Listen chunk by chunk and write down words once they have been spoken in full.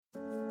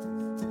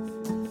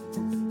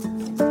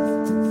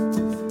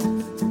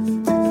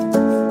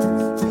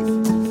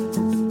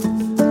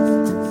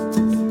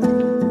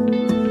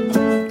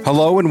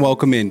Hello and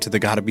welcome into the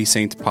Gotta Be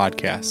Saints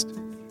podcast.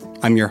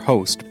 I'm your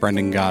host,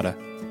 Brendan Gotta.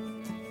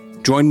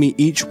 Join me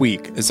each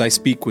week as I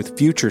speak with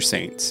future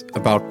saints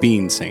about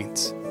being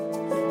saints.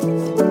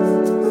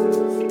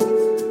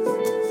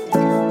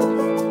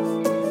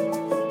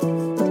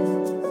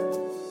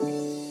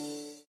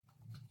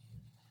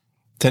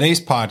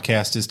 Today's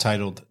podcast is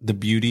titled The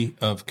Beauty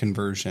of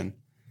Conversion.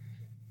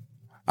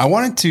 I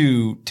wanted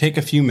to take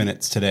a few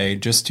minutes today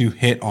just to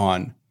hit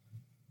on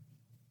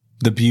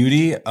the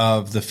beauty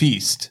of the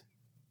feast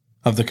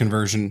of the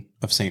conversion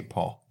of St.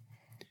 Paul.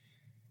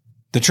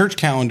 The church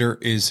calendar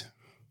is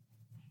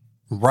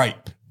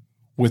ripe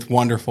with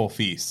wonderful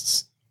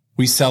feasts.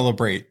 We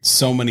celebrate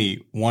so many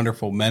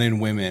wonderful men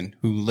and women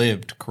who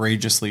lived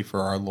courageously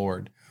for our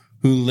Lord,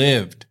 who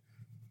lived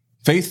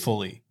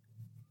faithfully,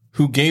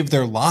 who gave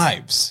their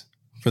lives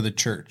for the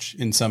church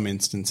in some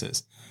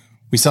instances.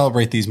 We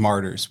celebrate these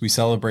martyrs. We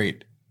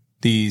celebrate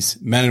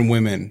these men and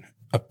women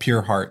of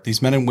pure heart,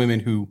 these men and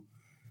women who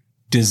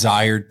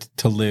desired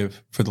to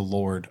live for the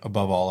Lord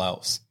above all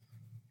else.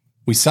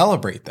 We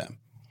celebrate them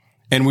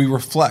and we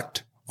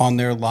reflect on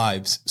their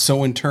lives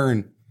so in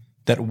turn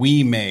that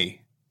we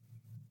may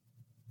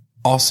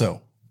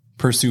also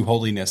pursue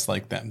holiness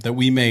like them, that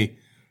we may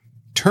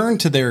turn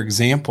to their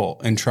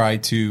example and try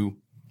to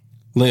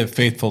live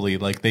faithfully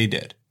like they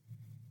did.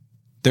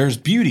 There's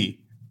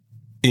beauty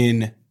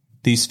in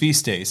these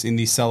feast days, in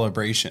these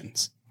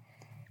celebrations.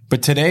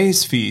 But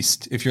today's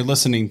feast, if you're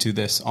listening to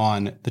this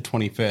on the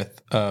 25th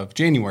of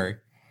January,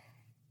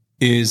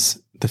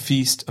 is the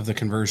feast of the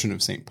conversion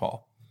of St.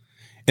 Paul.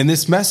 And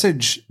this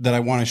message that I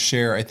want to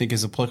share, I think,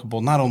 is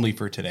applicable not only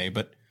for today,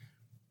 but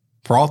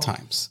for all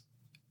times,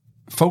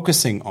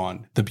 focusing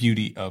on the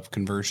beauty of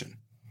conversion.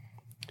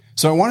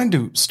 So I wanted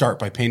to start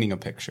by painting a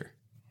picture.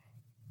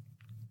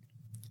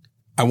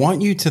 I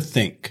want you to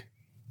think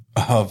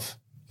of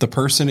the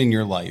person in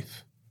your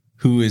life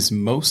who is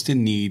most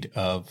in need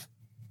of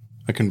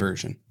a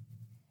conversion.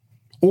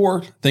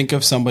 Or think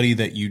of somebody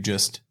that you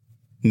just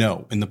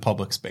know in the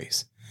public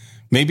space.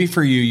 Maybe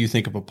for you, you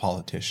think of a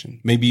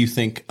politician. Maybe you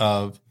think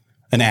of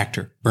an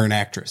actor or an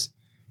actress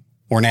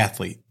or an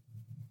athlete.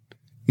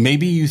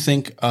 Maybe you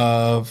think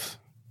of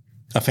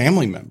a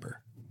family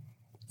member,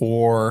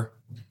 or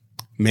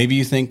maybe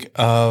you think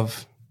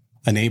of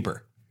a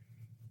neighbor.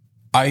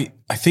 I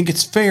think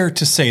it's fair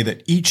to say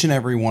that each and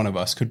every one of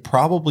us could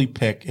probably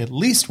pick at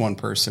least one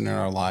person in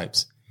our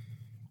lives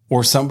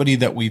or somebody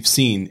that we've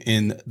seen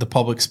in the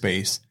public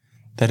space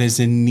that is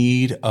in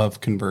need of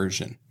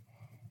conversion.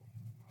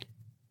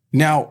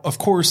 Now, of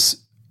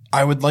course,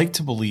 I would like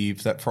to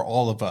believe that for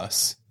all of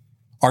us,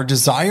 our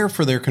desire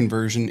for their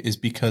conversion is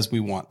because we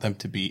want them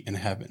to be in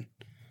heaven.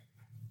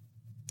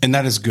 And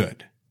that is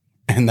good,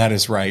 and that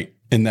is right,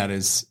 and that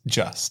is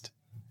just,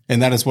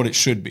 and that is what it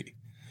should be.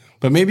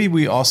 But maybe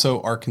we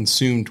also are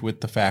consumed with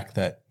the fact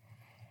that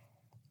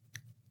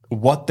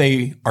what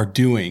they are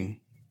doing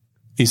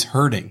is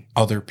hurting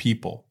other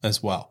people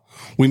as well.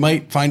 We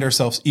might find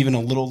ourselves even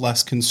a little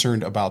less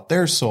concerned about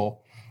their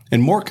soul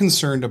and more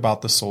concerned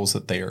about the souls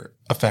that they are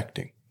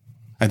affecting.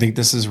 I think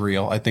this is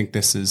real. I think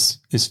this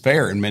is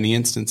fair in many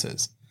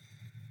instances.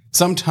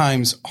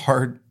 Sometimes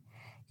our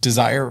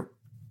desire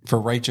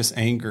for righteous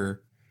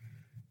anger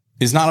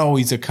is not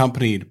always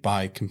accompanied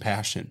by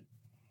compassion.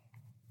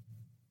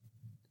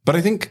 But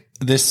I think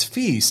this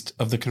feast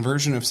of the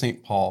conversion of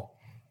St. Paul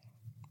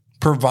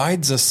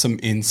provides us some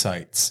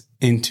insights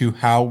into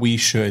how we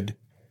should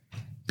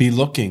be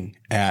looking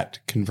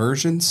at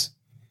conversions,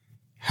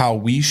 how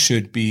we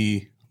should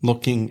be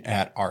looking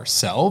at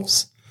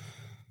ourselves,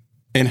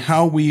 and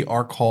how we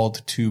are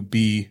called to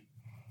be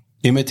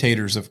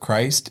imitators of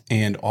Christ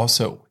and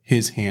also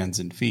his hands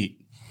and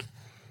feet.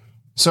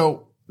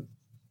 So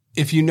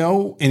if you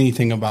know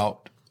anything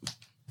about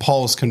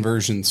Paul's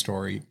conversion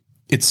story,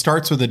 it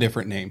starts with a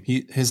different name.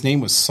 His name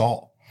was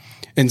Saul.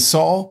 And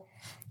Saul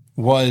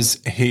was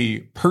a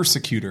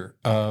persecutor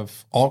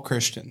of all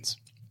Christians.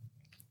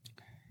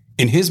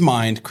 In his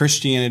mind,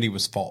 Christianity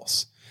was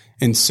false,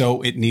 and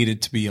so it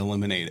needed to be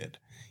eliminated.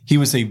 He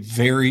was a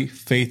very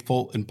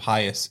faithful and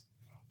pious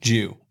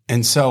Jew,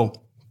 and so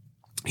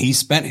he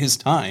spent his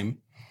time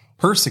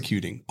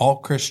persecuting all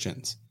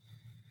Christians.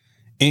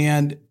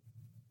 And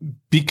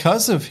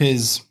because of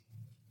his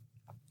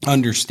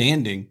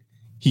understanding,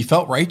 he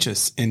felt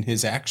righteous in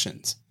his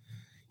actions.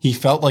 He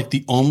felt like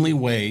the only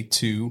way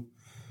to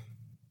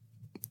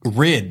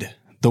rid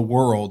the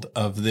world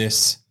of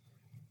this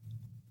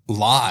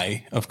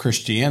lie of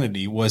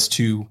Christianity was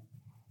to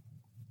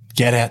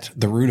get at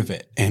the root of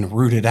it and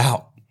root it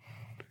out.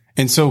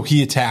 And so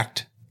he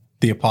attacked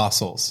the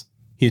apostles.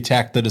 He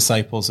attacked the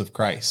disciples of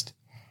Christ.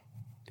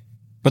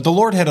 But the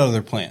Lord had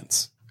other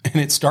plans, and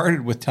it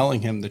started with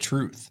telling him the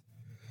truth.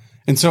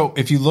 And so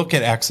if you look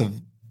at Acts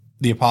of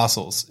the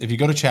Apostles, if you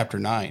go to chapter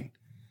 9,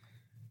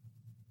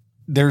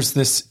 there's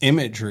this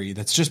imagery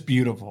that's just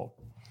beautiful.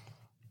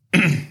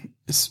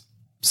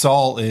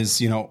 Saul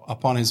is,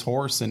 up on his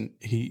horse, and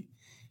he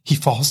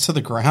falls to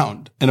the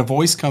ground, and a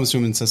voice comes to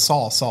him and says,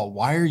 Saul, Saul,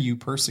 why are you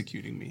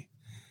persecuting me?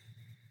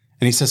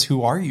 And he says,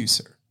 who are you,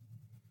 sir?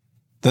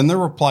 Then the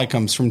reply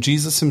comes from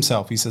Jesus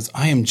himself. He says,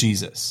 I am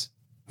Jesus,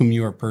 whom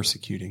you are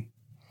persecuting.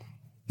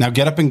 Now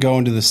get up and go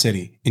into the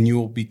city, and you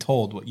will be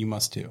told what you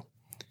must do.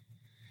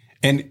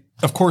 And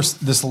of course,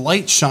 this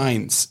light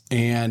shines,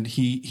 and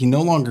he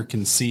no longer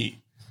can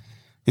see.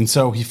 And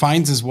so he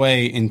finds his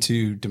way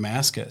into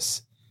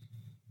Damascus.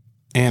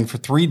 And for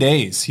 3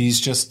 days, he's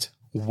just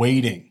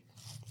waiting,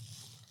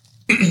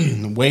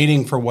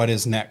 waiting for what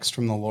is next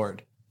from the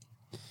Lord.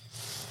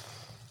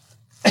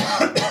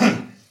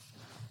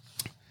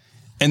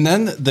 And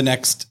then the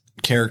next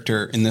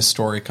character in this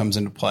story comes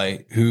into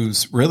play,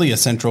 who's really a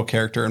central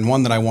character, and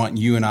one that I want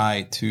you and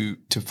I to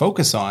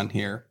focus on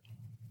here,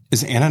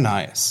 is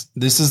Ananias.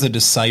 This is a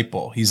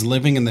disciple. He's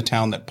living in the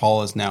town that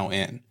Paul is now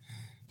in,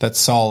 that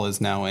Saul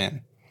is now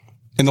in.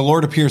 And the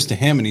Lord appears to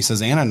him and he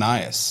says,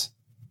 Ananias.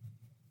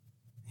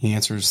 He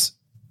answers,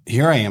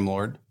 Here I am,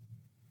 Lord.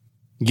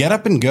 Get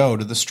up and go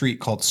to the street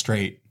called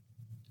Straight,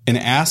 and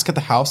ask at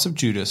the house of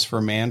Judas for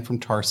a man from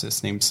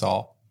Tarsus named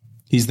Saul.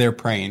 He's there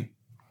praying.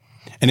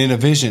 And in a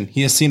vision,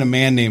 he has seen a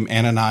man named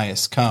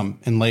Ananias come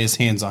and lay his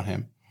hands on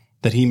him,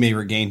 that he may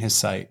regain his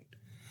sight.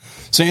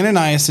 So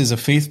Ananias is a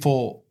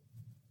faithful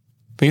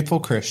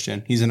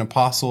Christian. He's an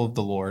apostle of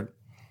the Lord.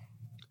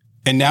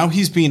 And now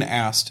he's being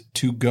asked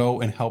to go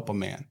and help a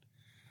man.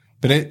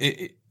 But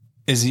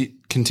as he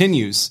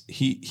continues,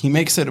 he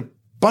makes it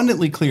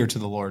abundantly clear to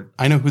the Lord,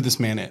 I know who this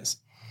man is.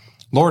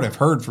 Lord, I've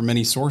heard from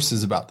many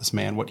sources about this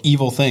man, what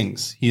evil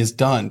things he has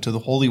done to the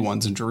holy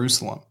ones in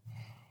Jerusalem.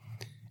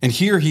 And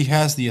here he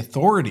has the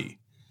authority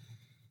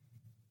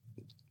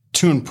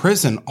to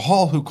imprison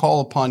all who call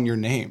upon your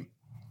name.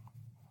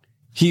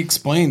 He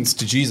explains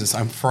to Jesus,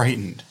 I'm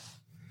frightened.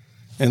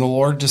 And the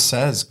Lord just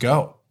says,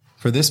 go,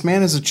 for this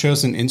man is a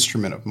chosen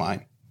instrument of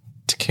mine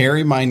to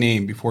carry my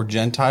name before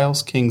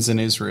Gentiles, kings, and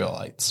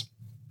Israelites.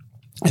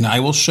 And I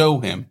will show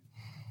him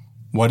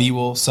what he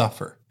will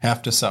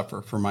have to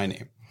suffer for my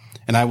name.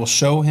 And I will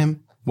show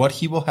him what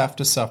he will have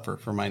to suffer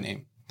for my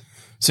name.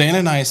 So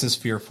Ananias is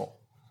fearful.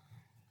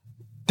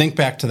 Think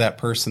back to that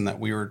person that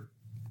we were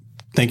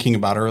thinking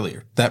about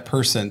earlier. That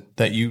person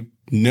that you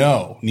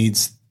know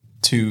needs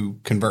to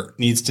convert,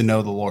 needs to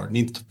know the Lord,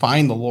 needs to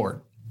find the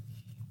Lord.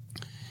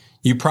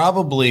 You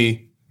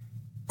probably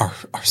are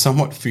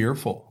somewhat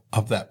fearful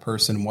of that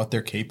person and what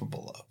they're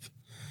capable of.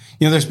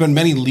 You know, there's been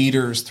many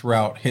leaders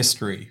throughout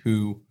history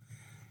who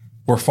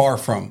were far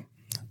from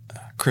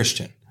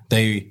Christian.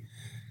 They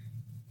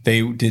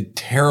did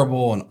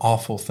terrible and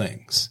awful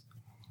things.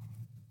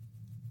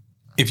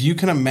 If you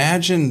can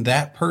imagine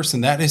that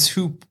person, that is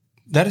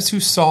who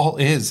Saul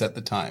is at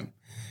the time.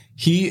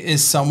 He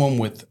is someone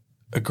with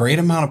a great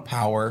amount of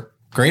power,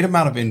 great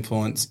amount of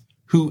influence,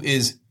 who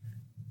is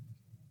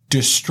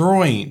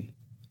destroying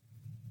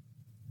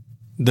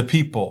the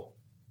people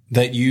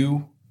that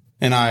you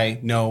and I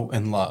know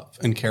and love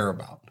and care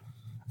about.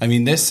 I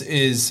mean, this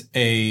is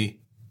a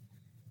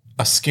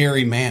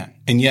scary man.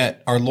 And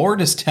yet our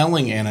Lord is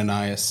telling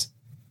Ananias,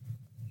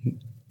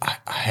 I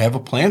have a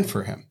plan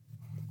for him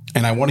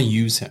and I want to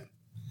use him.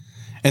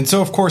 And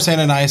so, of course,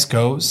 Ananias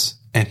goes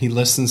and he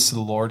listens to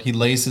the Lord. He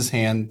lays his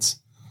hands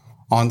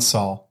on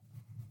Saul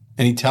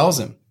and he tells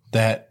him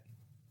that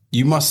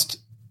you must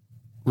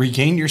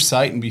regain your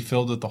sight and be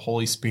filled with the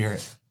Holy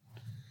Spirit.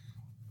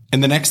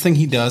 And the next thing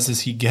he does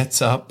is he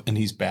gets up and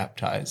he's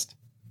baptized.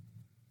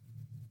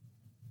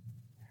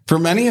 For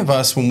many of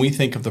us, when we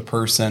think of the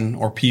person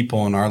or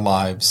people in our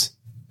lives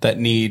that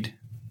need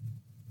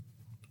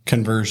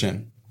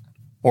conversion,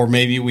 or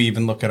maybe we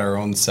even look at our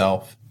own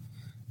self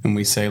and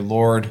we say,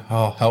 Lord,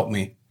 help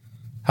me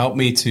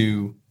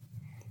to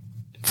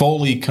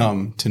fully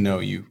come to know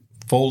you,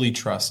 fully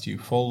trust you,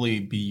 fully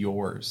be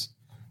yours,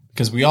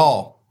 because we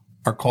all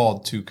are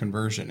called to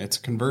conversion. It's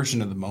a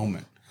conversion of the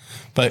moment.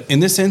 But in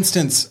this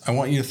instance, I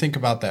want you to think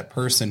about that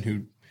person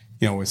who,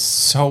 is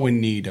so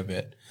in need of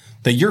it,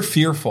 that you're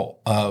fearful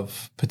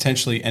of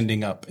potentially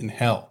ending up in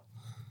hell.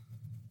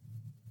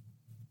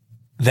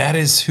 That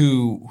is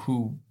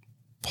who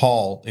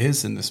Paul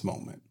is in this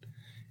moment.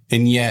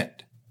 And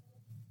yet,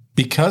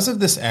 because of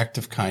this act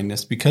of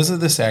kindness, because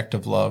of this act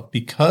of love,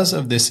 because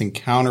of this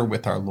encounter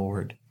with our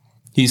Lord,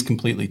 he's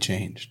completely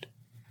changed.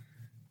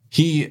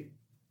 He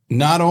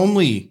not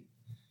only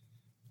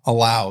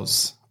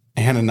allows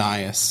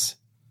Ananias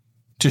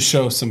to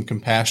show some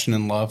compassion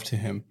and love to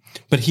him,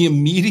 but he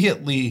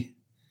immediately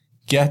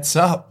gets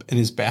up and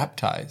is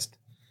baptized.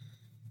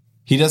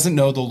 He doesn't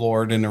know the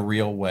Lord in a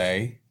real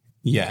way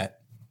yet.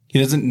 He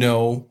doesn't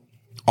know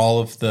all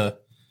of the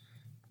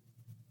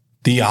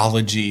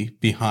theology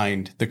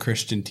behind the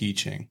Christian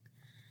teaching.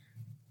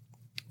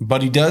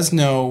 But he does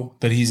know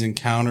that he's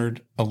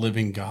encountered a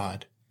living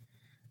God,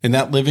 and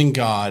that living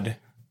God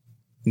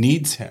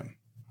needs him.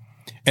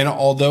 And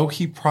although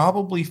he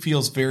probably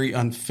feels very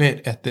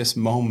unfit at this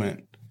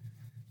moment,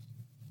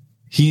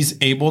 he's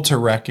able to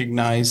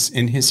recognize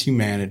in his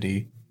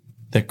humanity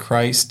that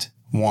Christ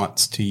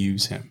wants to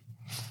use him.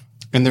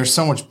 And there's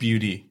so much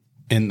beauty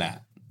in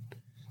that.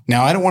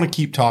 Now, I don't want to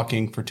keep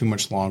talking for too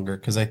much longer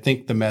because I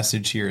think the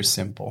message here is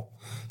simple.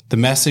 The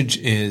message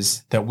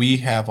is that we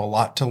have a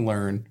lot to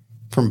learn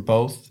from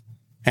both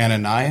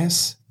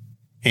Ananias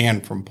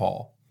and from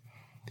Paul.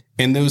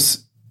 And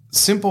those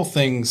simple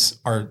things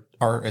are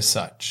as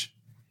such.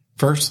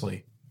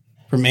 Firstly,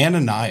 from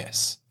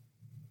Ananias,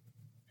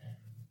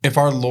 if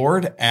our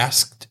Lord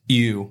asked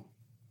you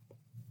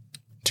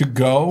to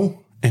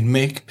go and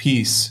make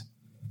peace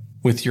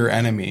with your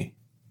enemy,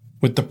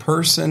 with the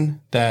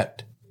person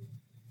that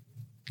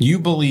you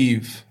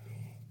believe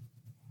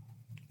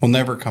will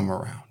never come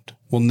around,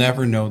 will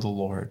never know the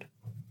Lord,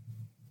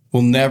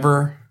 will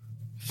never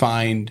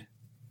find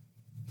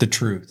the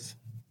truth,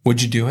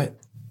 would you do it?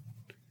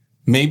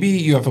 Maybe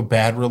you have a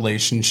bad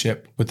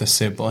relationship with a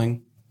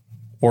sibling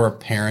or a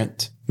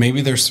parent.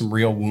 Maybe there's some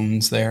real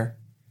wounds there.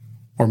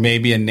 Or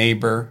maybe a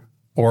neighbor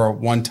or a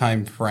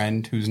one-time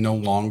friend who's no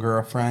longer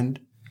a friend.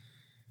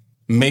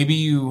 Maybe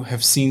you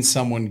have seen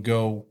someone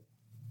go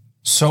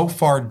so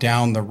far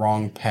down the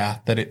wrong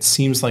path that it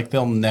seems like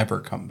they'll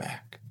never come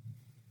back.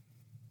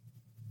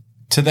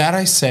 To that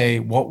I say,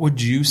 what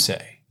would you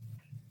say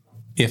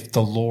if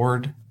the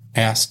Lord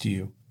asked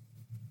you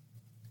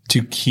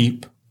to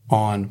keep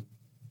on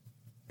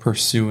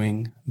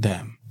pursuing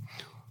them?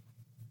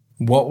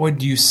 What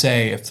would you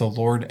say if the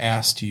Lord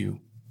asked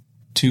you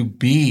to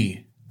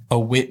be a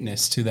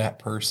witness to that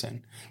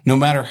person? No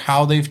matter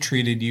how they've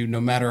treated you,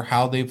 no matter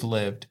how they've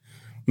lived,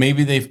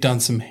 maybe they've done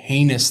some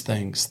heinous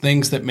things,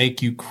 things that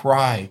make you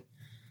cry.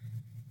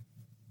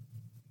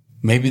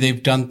 Maybe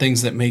they've done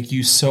things that make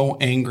you so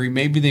angry.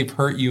 Maybe they've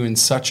hurt you in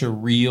such a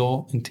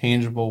real and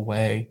tangible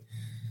way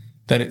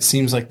that it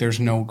seems like there's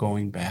no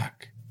going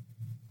back.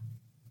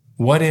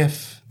 What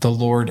if the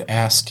Lord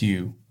asked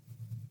you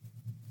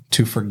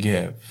to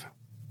forgive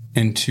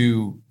and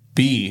to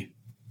be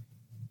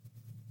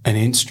an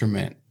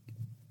instrument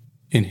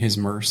in his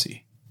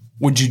mercy?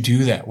 Would you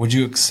do that? Would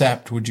you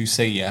accept? Would you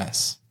say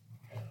yes?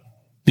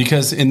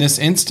 Because in this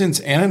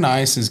instance,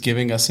 Ananias is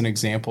giving us an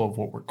example of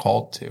what we're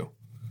called to.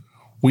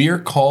 We are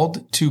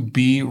called to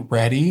be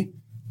ready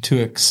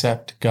to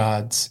accept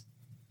God's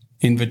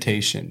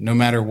invitation, no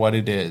matter what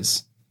it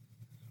is.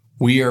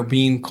 We are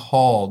being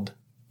called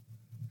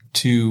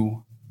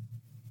to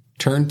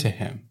turn to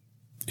him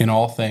in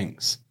all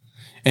things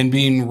and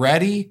being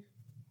ready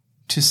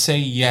to say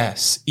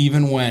yes,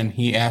 even when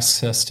he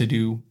asks us to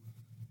do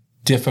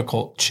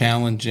difficult,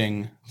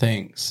 challenging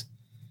things.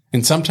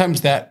 And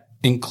sometimes that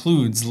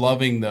includes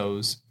loving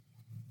those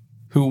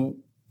who,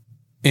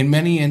 in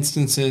many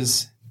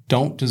instances,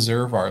 don't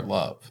deserve our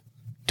love,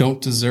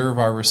 don't deserve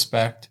our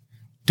respect,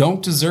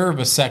 don't deserve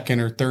a second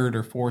or third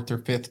or fourth or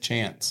fifth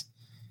chance.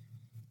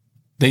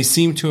 They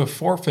seem to have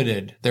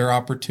forfeited their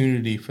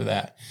opportunity for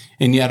that.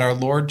 And yet our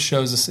Lord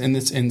shows us in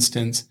this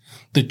instance,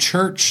 the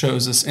church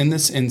shows us in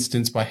this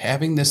instance by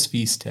having this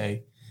feast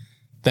day,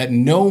 that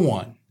no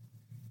one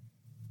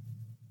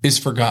is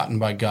forgotten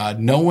by God.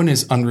 No one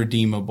is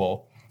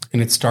unredeemable.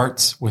 And it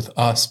starts with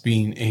us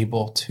being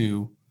able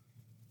to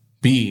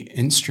be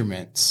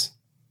instruments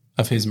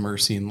of his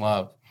mercy and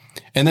love.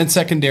 And then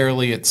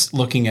secondarily, it's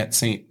looking at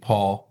St.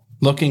 Paul,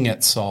 looking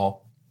at Saul,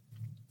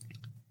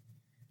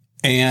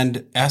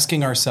 and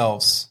asking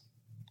ourselves,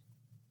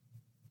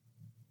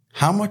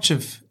 how much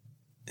of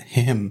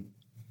him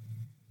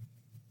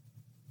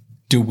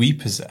do we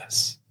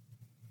possess?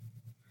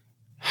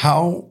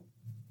 How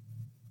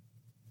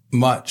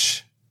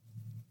much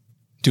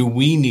do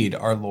we need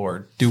our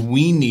Lord? Do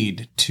we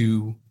need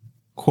to,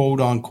 quote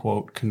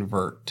unquote,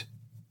 convert?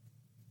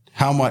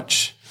 How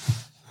much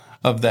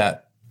of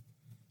that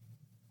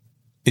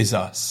is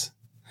us?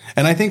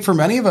 And I think for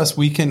many of us,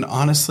 we can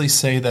honestly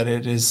say that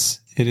it is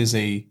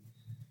a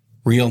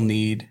real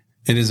need.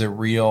 It is a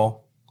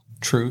real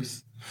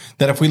truth.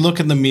 That if we look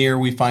in the mirror,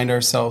 we find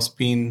ourselves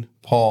being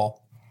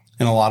Paul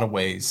in a lot of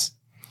ways.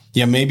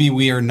 Yeah, maybe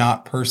we are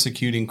not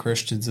persecuting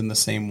Christians in the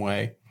same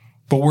way,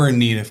 but we're in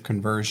need of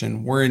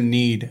conversion. We're in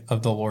need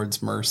of the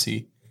Lord's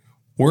mercy.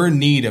 We're in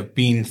need of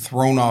being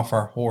thrown off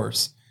our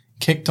horse,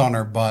 kicked on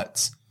our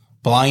butts,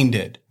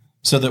 blinded,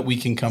 so that we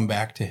can come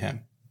back to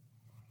him.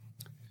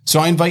 So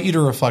I invite you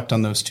to reflect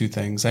on those two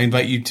things. I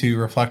invite you to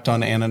reflect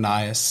on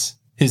Ananias,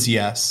 his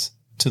yes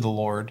to the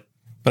Lord.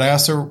 But I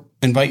also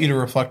invite you to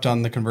reflect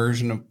on the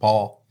conversion of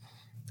Paul,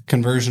 the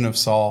conversion of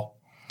Saul,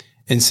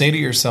 and say to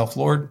yourself,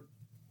 Lord,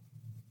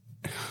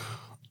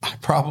 I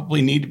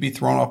probably need to be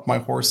thrown off my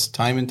horse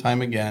time and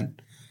time again.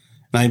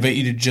 And I invite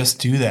you to just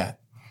do that,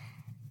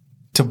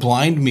 to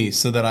blind me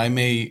so that I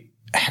may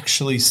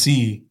actually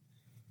see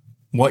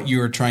what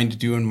you are trying to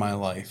do in my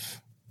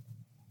life,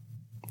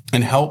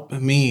 and help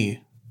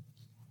me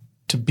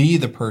to be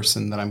the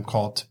person that I'm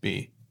called to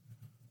be.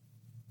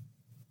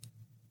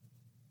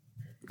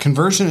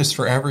 Conversion is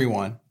for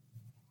everyone,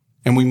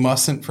 and we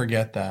mustn't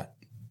forget that.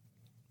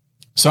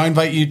 So I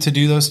invite you to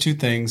do those two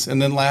things.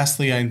 And then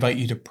lastly, I invite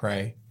you to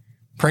pray.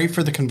 Pray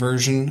for the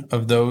conversion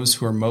of those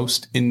who are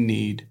most in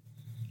need.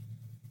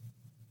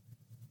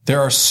 There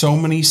are so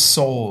many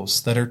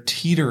souls that are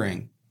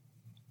teetering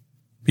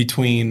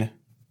between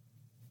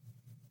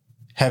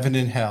heaven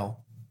and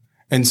hell,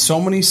 and so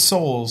many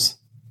souls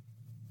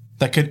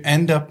that could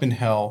end up in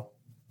hell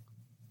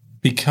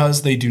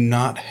because they do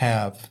not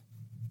have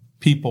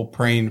people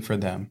praying for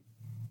them.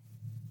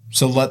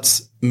 So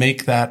let's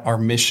make that our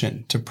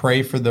mission to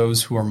pray for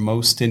those who are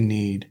most in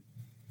need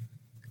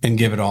and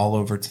give it all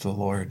over to the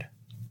Lord.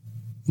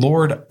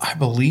 Lord, I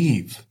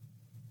believe.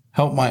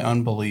 Help my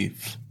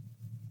unbelief.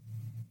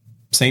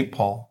 St.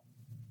 Paul,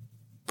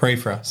 pray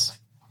for us.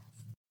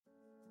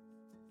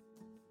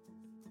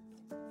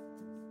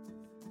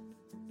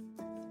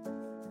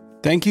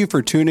 Thank you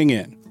for tuning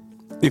in.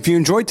 If you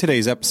enjoyed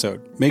today's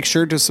episode, make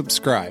sure to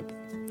subscribe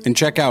and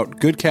check out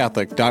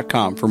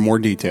goodcatholic.com for more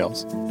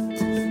details.